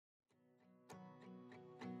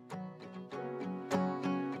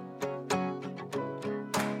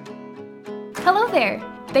Hello there!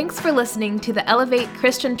 Thanks for listening to the Elevate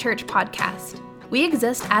Christian Church podcast. We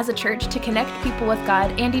exist as a church to connect people with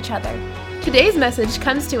God and each other. Today's message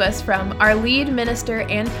comes to us from our lead minister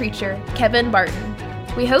and preacher, Kevin Barton.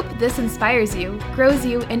 We hope this inspires you, grows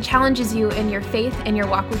you, and challenges you in your faith and your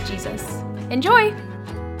walk with Jesus. Enjoy!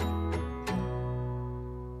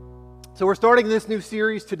 So we're starting this new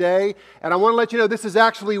series today, and I want to let you know this is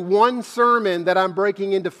actually one sermon that I'm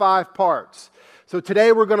breaking into 5 parts. So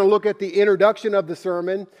today we're going to look at the introduction of the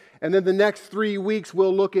sermon, and then the next 3 weeks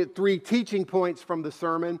we'll look at 3 teaching points from the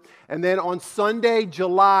sermon, and then on Sunday,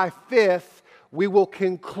 July 5th, we will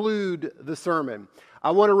conclude the sermon.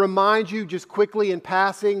 I want to remind you just quickly in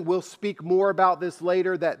passing, we'll speak more about this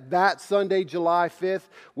later, that Sunday, July 5th,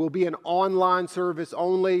 will be an online service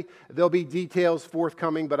only. There'll be details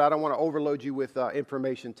forthcoming, but I don't want to overload you with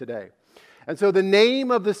information today. And so the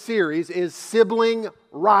name of the series is Sibling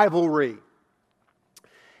Rivalry.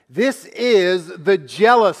 This is the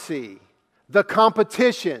jealousy, the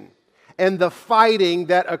competition, and the fighting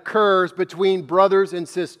that occurs between brothers and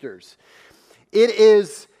sisters. It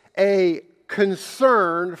is a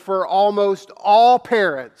concern for almost all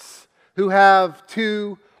parents who have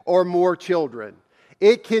 2 or more children.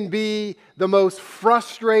 It can be the most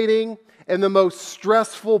frustrating and the most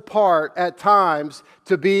stressful part at times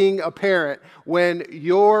to being a parent when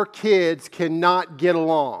your kids cannot get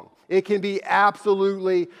along. It can be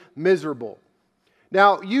absolutely miserable.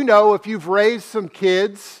 Now, you know, if you've raised some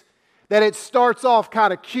kids, that it starts off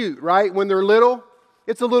kind of cute, right? When they're little,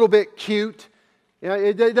 it's a little bit cute. You know,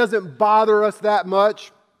 it doesn't bother us that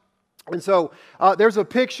much. And so there's a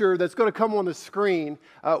picture that's going to come on the screen.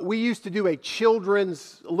 We used to do a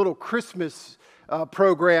children's little Christmas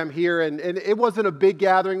program here, and it wasn't a big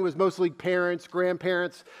gathering. It was mostly parents,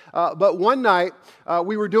 grandparents. But one night,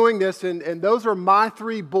 we were doing this, and those are my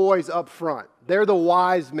 3 boys up front. They're the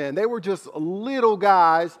wise men. They were just little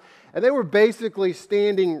guys, and they were basically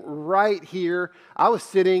standing right here. I was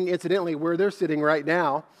sitting, incidentally, where they're sitting right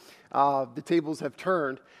now. The tables have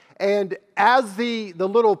turned. And as the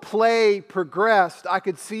little play progressed, I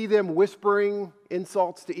could see them whispering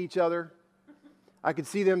insults to each other. I could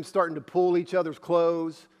see them starting to pull each other's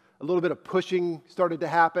clothes. A little bit of pushing started to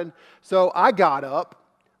happen. So I got up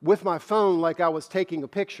with my phone like I was taking a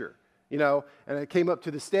picture, you know, and I came up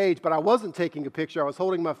to the stage, but I wasn't taking a picture. I was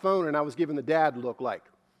holding my phone and I was giving the dad look like,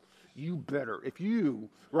 you better, if you,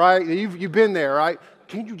 right? You've been there, right?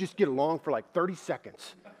 Can't you just get along for like 30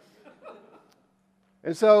 seconds?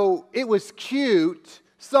 And so it was cute,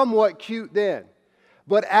 somewhat cute then.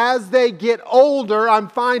 But as they get older, I'm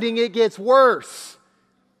finding it gets worse.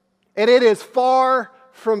 And it is far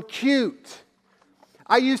from cute.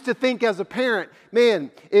 I used to think as a parent,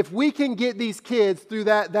 man, if we can get these kids through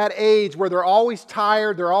that age where they're always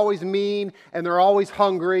tired, they're always mean, and they're always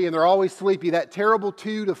hungry, and they're always sleepy, that terrible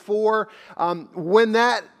 2 to 4, when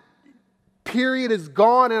that period is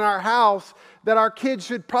gone in our house, that our kids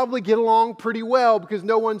should probably get along pretty well because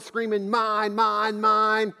no one's screaming, mine, mine,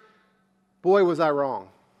 mine. Boy, was I wrong.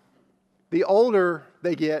 The older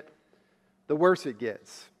they get, the worse it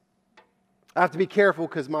gets. I have to be careful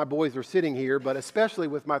because my boys are sitting here, but especially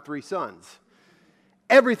with my 3 sons.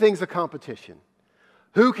 Everything's a competition.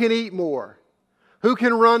 Who can eat more? Who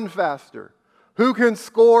can run faster? Who can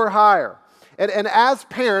score higher? And as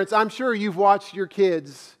parents, I'm sure you've watched your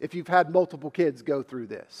kids, if you've had multiple kids, go through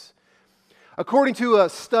this. According to a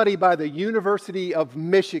study by the University of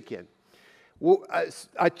Michigan,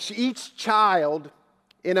 each child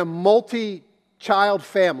in a multi-child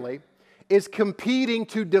family is competing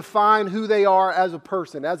to define who they are as a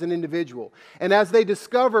person, as an individual. And as they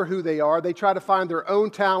discover who they are, they try to find their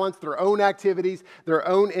own talents, their own activities, their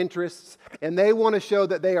own interests, and they want to show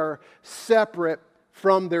that they are separate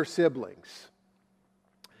from their siblings.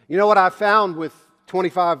 You know what I found with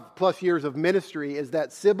 25 plus years of ministry is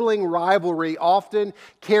that sibling rivalry often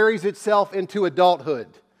carries itself into adulthood.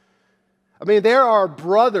 I mean, there are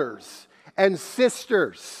brothers and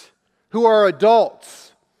sisters who are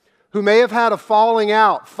adults who may have had a falling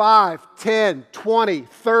out 5, 10, 20,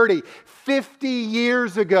 30, 50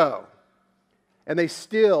 years ago, and they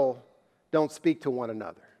still don't speak to one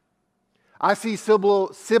another. I see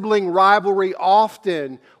sibling rivalry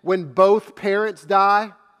often when both parents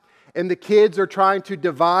die and the kids are trying to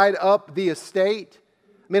divide up the estate.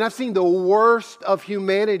 I mean, I've seen the worst of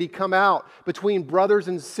humanity come out between brothers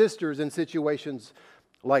and sisters in situations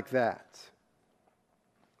like that.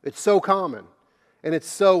 It's so common, and it's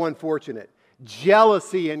so unfortunate.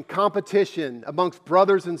 Jealousy and competition amongst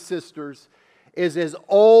brothers and sisters is as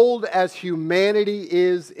old as humanity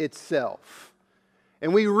is itself.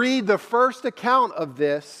 And we read the first account of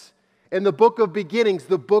this in the book of beginnings,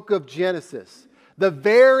 the book of Genesis. The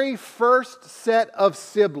very first set of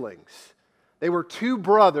siblings. They were two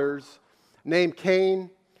brothers named Cain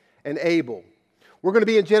and Abel. We're going to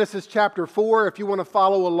be in Genesis chapter 4. If you want to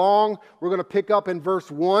follow along, we're going to pick up in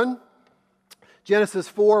verse 1. Genesis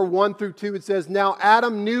 4, 1 through 2, it says, "Now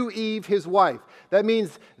Adam knew Eve, his wife." That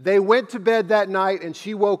means they went to bed that night and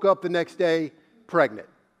she woke up the next day pregnant.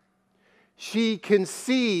 She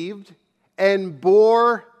conceived and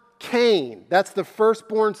bore Cain. That's the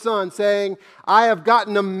firstborn son, saying, "I have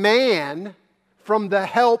gotten a man from the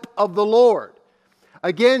help of the Lord."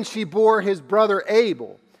 Again, she bore his brother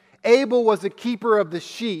Abel. Abel was a keeper of the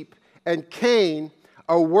sheep, and Cain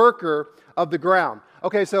a worker of the ground.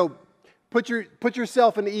 Okay, so put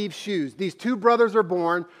yourself in Eve's shoes. These two brothers are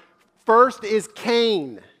born. First is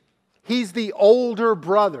Cain. He's the older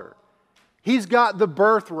brother. He's got the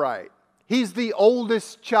birthright. He's the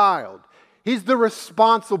oldest child. He's the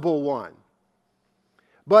responsible one.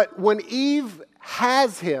 But when Eve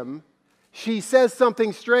has him, she says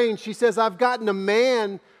something strange. She says, "I've gotten a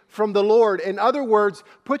man from the Lord." In other words,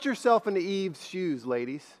 put yourself into Eve's shoes,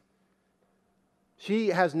 ladies. She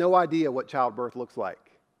has no idea what childbirth looks like.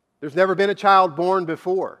 There's never been a child born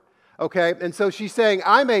before. Okay, and so she's saying,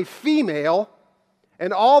 "I'm a female,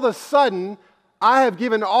 and all of a sudden, I have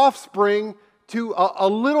given offspring to a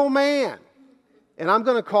little man, and I'm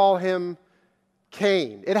going to call him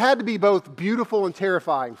Cain." It had to be both beautiful and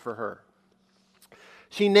terrifying for her.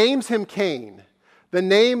 She names him Cain. The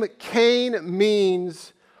name Cain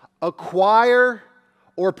means acquire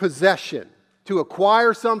or possession. To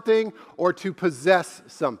acquire something or to possess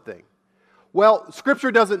something. Well,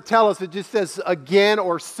 Scripture doesn't tell us. It just says again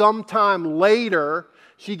or sometime later,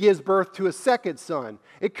 she gives birth to a second son.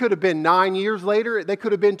 It could have been 9 years later. They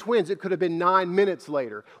could have been twins. It could have been 9 minutes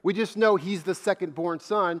later. We just know he's the second-born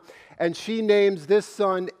son, and she names this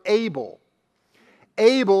son Abel.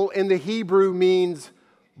 Abel in the Hebrew means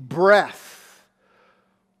breath,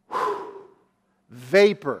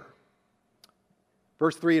 vapor.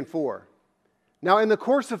 Verse 3 and 4. "Now in the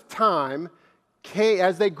course of time,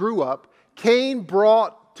 as they grew up, Cain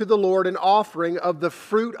brought to the Lord an offering of the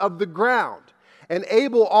fruit of the ground. And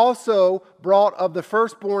Abel also brought of the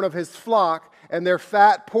firstborn of his flock and their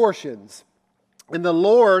fat portions. And the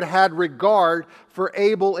Lord had regard for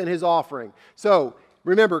Abel in his offering." So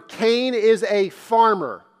remember, Cain is a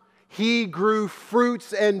farmer. He grew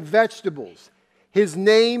fruits and vegetables. His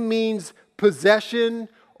name means possession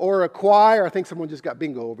or acquire. I think someone just got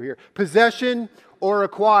bingo over here. Possession or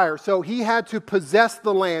acquire. So he had to possess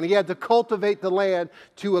the land. He had to cultivate the land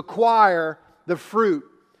to acquire the fruit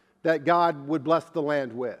that God would bless the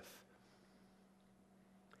land with.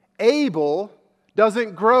 Abel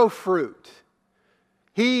doesn't grow fruit.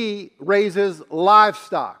 He raises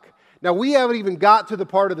livestock. Now, we haven't even got to the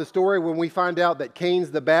part of the story when we find out that Cain's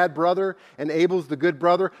the bad brother and Abel's the good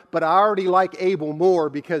brother, but I already like Abel more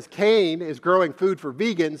because Cain is growing food for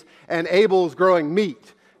vegans and Abel's growing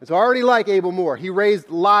meat. And so I already like Abel more. He raised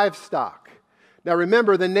livestock. Now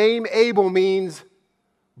remember, the name Abel means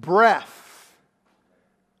breath.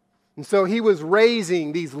 And so he was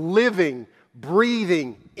raising these living,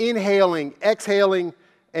 breathing, inhaling, exhaling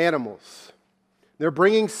animals. They're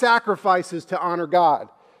bringing sacrifices to honor God.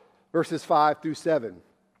 Verses 5 through 7.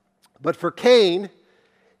 "But for Cain,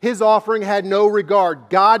 his offering had no regard."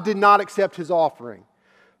 God did not accept his offering.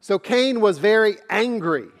 So Cain was very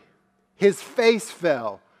angry. His face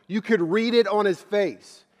fell. You could read it on his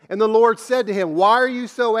face. And the Lord said to him, "Why are you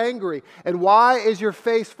so angry? And why is your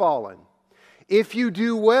face fallen? If you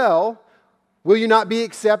do well, will you not be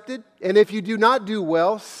accepted? And if you do not do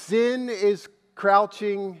well, sin is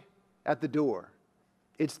crouching at the door.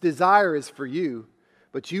 Its desire is for you,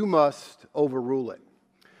 but you must overrule it."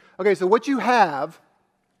 Okay, so what you have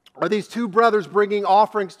are these two brothers bringing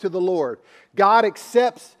offerings to the Lord. God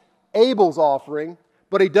accepts Abel's offering,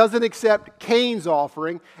 but he doesn't accept Cain's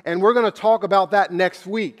offering, and we're going to talk about that next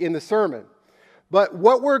week in the sermon. But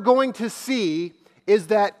what we're going to see is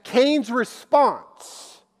that Cain's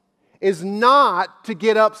response is not to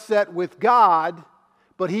get upset with God,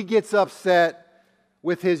 but he gets upset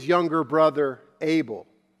with his younger brother Abel.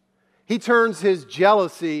 He turns his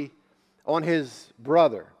jealousy on his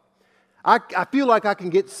brother. I feel like I can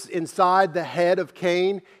get inside the head of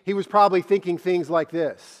Cain. He was probably thinking things like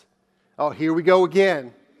this. Oh, here we go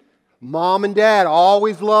again. Mom and Dad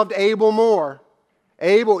always loved Abel more.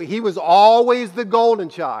 Abel, he was always the golden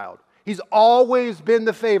child. He's always been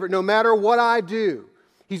the favorite, no matter what I do.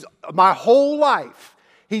 My whole life,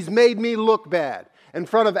 he's made me look bad in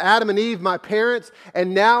front of Adam and Eve, my parents,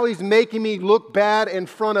 and now he's making me look bad in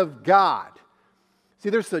front of God. See,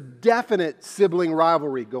 there's a definite sibling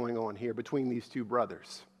rivalry going on here between these two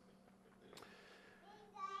brothers.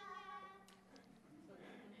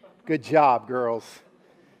 Good job, girls.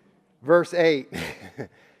 Verse 8.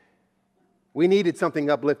 We needed something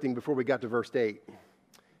uplifting before we got to verse 8.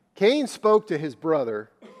 Cain spoke to his brother,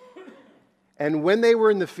 and when they were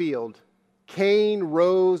in the field, Cain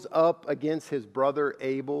rose up against his brother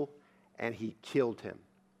Abel, and he killed him.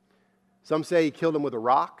 Some say he killed him with a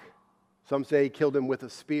rock. Some say he killed him with a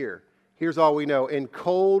spear. Here's all we know. In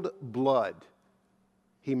cold blood,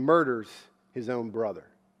 he murders his own brother.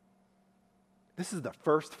 This is the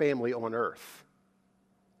first family on earth.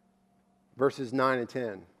 Verses 9 and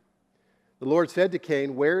 10. The Lord said to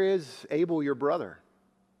Cain, "Where is Abel your brother?"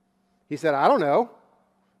 He said, "I don't know.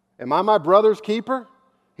 Am I my brother's keeper?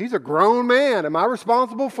 He's a grown man. Am I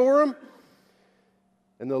responsible for him?"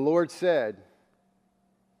 And the Lord said,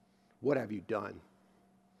 "What have you done?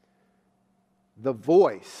 The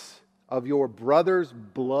voice of your brother's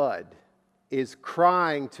blood is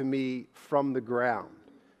crying to me from the ground.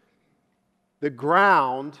 The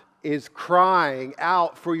ground is crying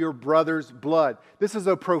out for your brother's blood." This is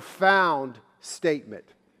a profound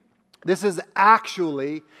statement. This is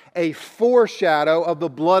actually a foreshadow of the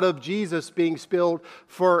blood of Jesus being spilled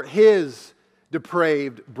for his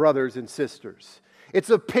depraved brothers and sisters. It's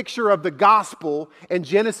a picture of the gospel in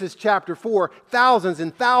Genesis chapter 4, thousands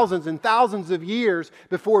and thousands and thousands of years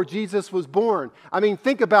before Jesus was born. I mean,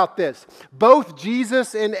 think about this. Both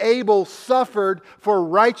Jesus and Abel suffered for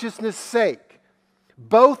righteousness' sake.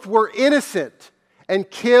 Both were innocent and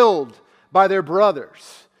killed by their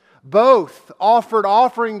brothers. Both offered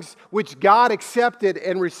offerings which God accepted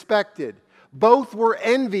and respected. Both were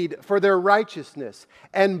envied for their righteousness.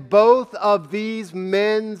 And both of these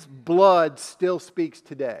men's blood still speaks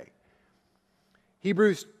today.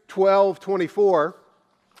 Hebrews 12:24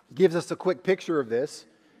 gives us a quick picture of this.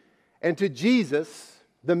 And to Jesus,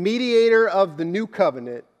 the mediator of the new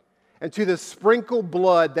covenant, and to the sprinkled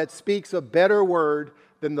blood that speaks a better word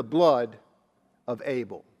than the blood of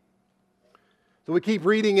Abel. So we keep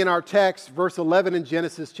reading in our text, verse 11 in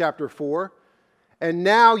Genesis chapter 4. And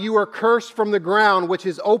now you are cursed from the ground, which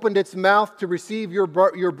has opened its mouth to receive your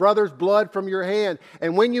brother's blood from your hand.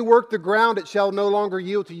 And when you work the ground, it shall no longer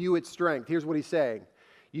yield to you its strength. Here's what he's saying.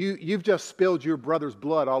 You've just spilled your brother's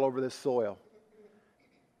blood all over this soil.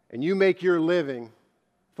 And you make your living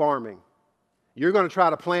farming. You're going to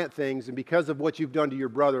try to plant things, and because of what you've done to your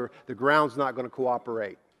brother, the ground's not going to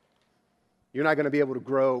cooperate. You're not going to be able to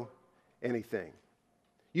grow anything.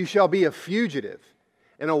 You shall be a fugitive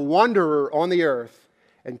and a wanderer on the earth.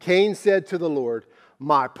 And Cain said to the Lord,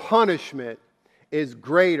 "My punishment is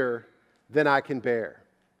greater than I can bear."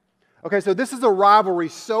 Okay, so this is a rivalry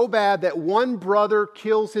so bad that one brother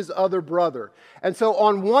kills his other brother. And so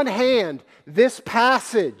on one hand, this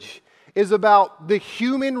passage is about the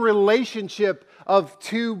human relationship of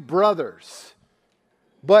two brothers,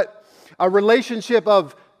 but a relationship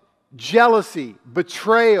of jealousy,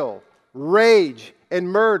 betrayal, rage,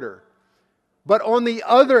 and murder. But on the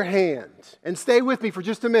other hand, and stay with me for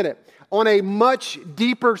just a minute, on a much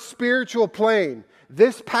deeper spiritual plane,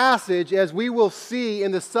 this passage, as we will see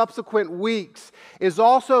in the subsequent weeks, is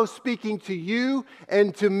also speaking to you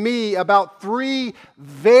and to me about three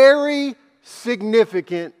very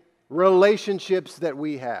significant relationships that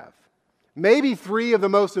we have. Maybe three of the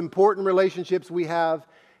most important relationships we have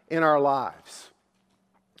in our lives.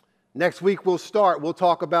 Next week we'll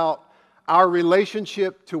talk about our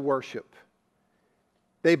relationship to worship.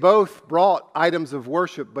 They both brought items of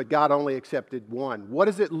worship, but God only accepted one. What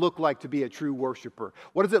does it look like to be a true worshiper?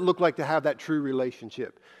 What does it look like to have that true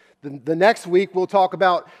relationship? The next week we'll talk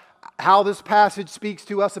about how this passage speaks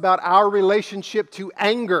to us about our relationship to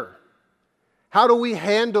anger. How do we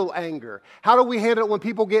handle anger? How do we handle it when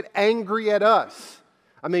people get angry at us?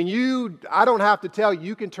 I mean, I don't have to tell you,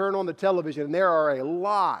 you can turn on the television and there are a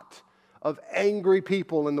lot of angry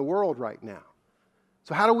people in the world right now.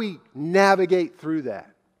 So how do we navigate through that?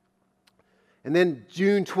 And then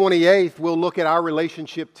June 28th, we'll look at our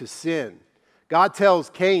relationship to sin. God tells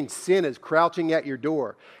Cain, sin is crouching at your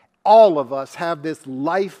door. All of us have this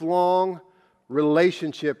lifelong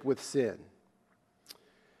relationship with sin.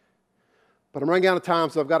 But I'm running out of time,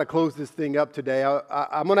 so I've got to close this thing up today.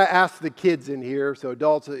 I'm going to ask the kids in here, so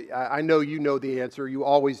adults, I know you know the answer. You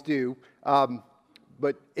always do.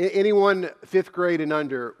 But anyone 5th grade and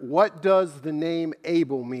under, what does the name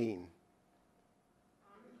Abel mean?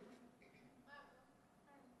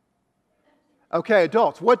 Okay,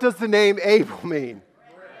 adults, what does the name Abel mean?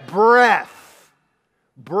 Breath.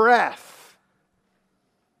 Breath.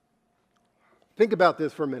 Think about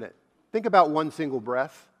this for a minute. Think about one single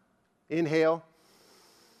breath. Inhale.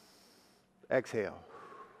 Exhale.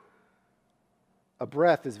 A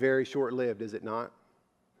breath is very short-lived, is it not?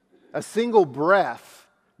 A single breath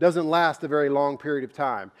doesn't last a very long period of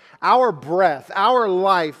time. Our breath, our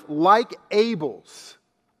life, like Abel's,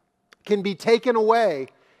 can be taken away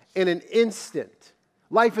in an instant.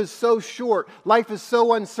 Life is so short. Life is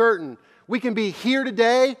so uncertain. We can be here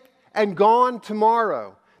today and gone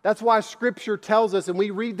tomorrow. That's why Scripture tells us, and we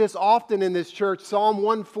read this often in this church, Psalm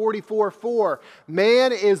 144:4,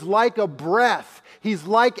 man is like a breath. He's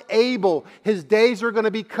like Abel. His days are going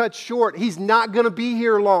to be cut short. He's not going to be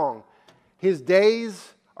here long. His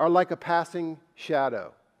days are like a passing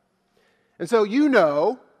shadow. And so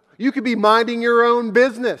you could be minding your own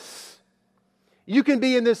business. You can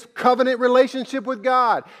be in this covenant relationship with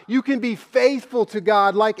God. You can be faithful to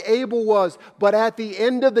God like Abel was. But at the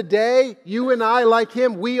end of the day, you and I, like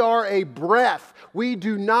him, we are a breath. We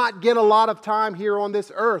do not get a lot of time here on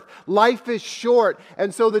this earth. Life is short.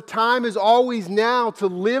 And so the time is always now to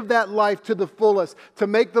live that life to the fullest, to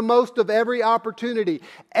make the most of every opportunity.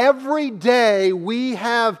 Every day we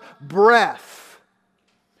have breath.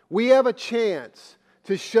 We have a chance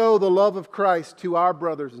to show the love of Christ to our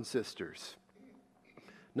brothers and sisters.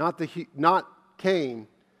 Not Cain,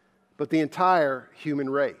 but the entire human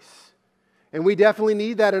race. And we definitely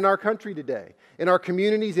need that in our country today, in our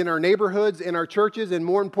communities, in our neighborhoods, in our churches, and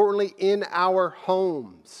more importantly, in our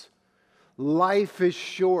homes. Life is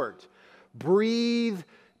short. Breathe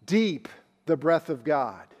deep the breath of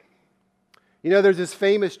God. You know, there's this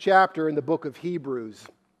famous chapter in the book of Hebrews.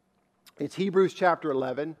 It's Hebrews chapter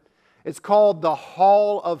 11. It's called the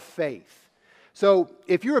Hall of Faith. So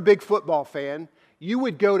if you're a big football fan, you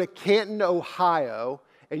would go to Canton, Ohio,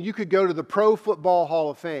 and you could go to the Pro Football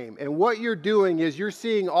Hall of Fame. And what you're doing is you're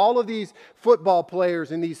seeing all of these football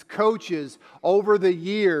players and these coaches over the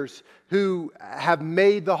years who have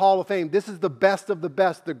made the Hall of Fame. This is the best of the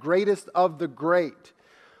best, the greatest of the great.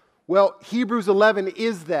 Well, Hebrews 11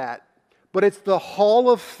 is that, but it's the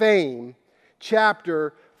Hall of Fame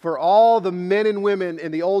chapter for all the men and women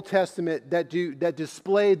in the Old Testament that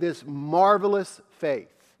display this marvelous faith.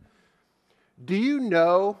 Do you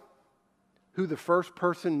know who the first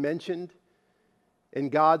person mentioned in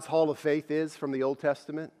God's Hall of Faith is from the Old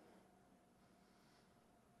Testament?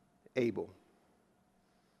 Abel.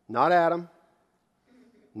 Not Adam,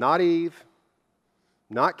 not Eve,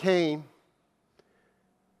 not Cain.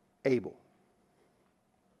 Abel.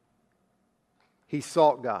 He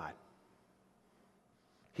sought God.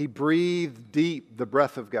 He breathed deep the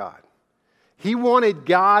breath of God. He wanted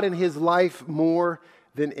God in his life more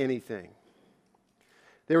than anything.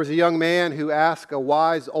 There was a young man who asked a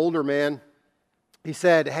wise older man, he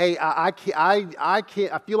said, hey, I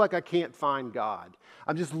feel like I can't find God.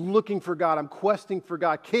 I'm just looking for God. I'm questing for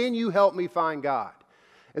God. Can you help me find God?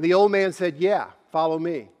 And the old man said, yeah, follow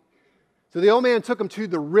me. So the old man took him to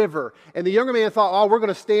the river, and the younger man thought, we're going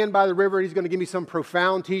to stand by the river, and he's going to give me some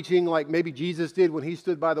profound teaching like maybe Jesus did when he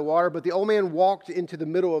stood by the water. But the old man walked into the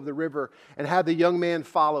middle of the river and had the young man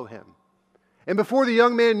follow him. And before the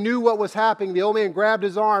young man knew what was happening, the old man grabbed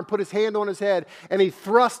his arm, put his hand on his head, and he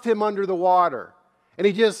thrust him under the water. And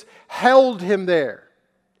he just held him there,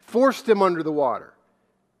 forced him under the water.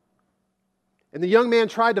 And the young man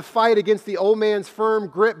tried to fight against the old man's firm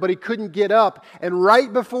grip, but he couldn't get up. And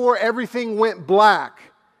right before everything went black,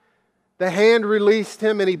 the hand released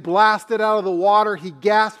him and he blasted out of the water. He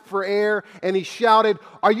gasped for air and he shouted,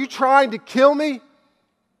 "Are you trying to kill me?"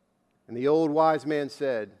 And the old wise man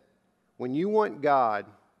said, when you want God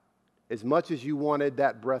as much as you wanted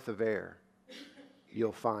that breath of air,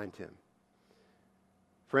 you'll find him.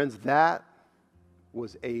 Friends, that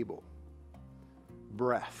was Abel.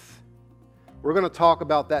 Breath. We're going to talk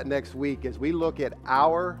about that next week as we look at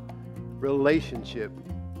our relationship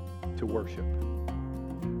to worship.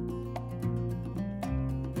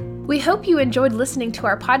 We hope you enjoyed listening to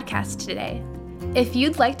our podcast today. If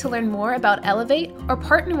you'd like to learn more about Elevate or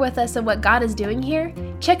partner with us in what God is doing here,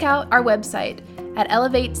 check out our website at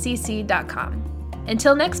elevatecc.com.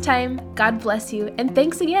 Until next time, God bless you, and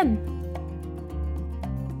thanks again.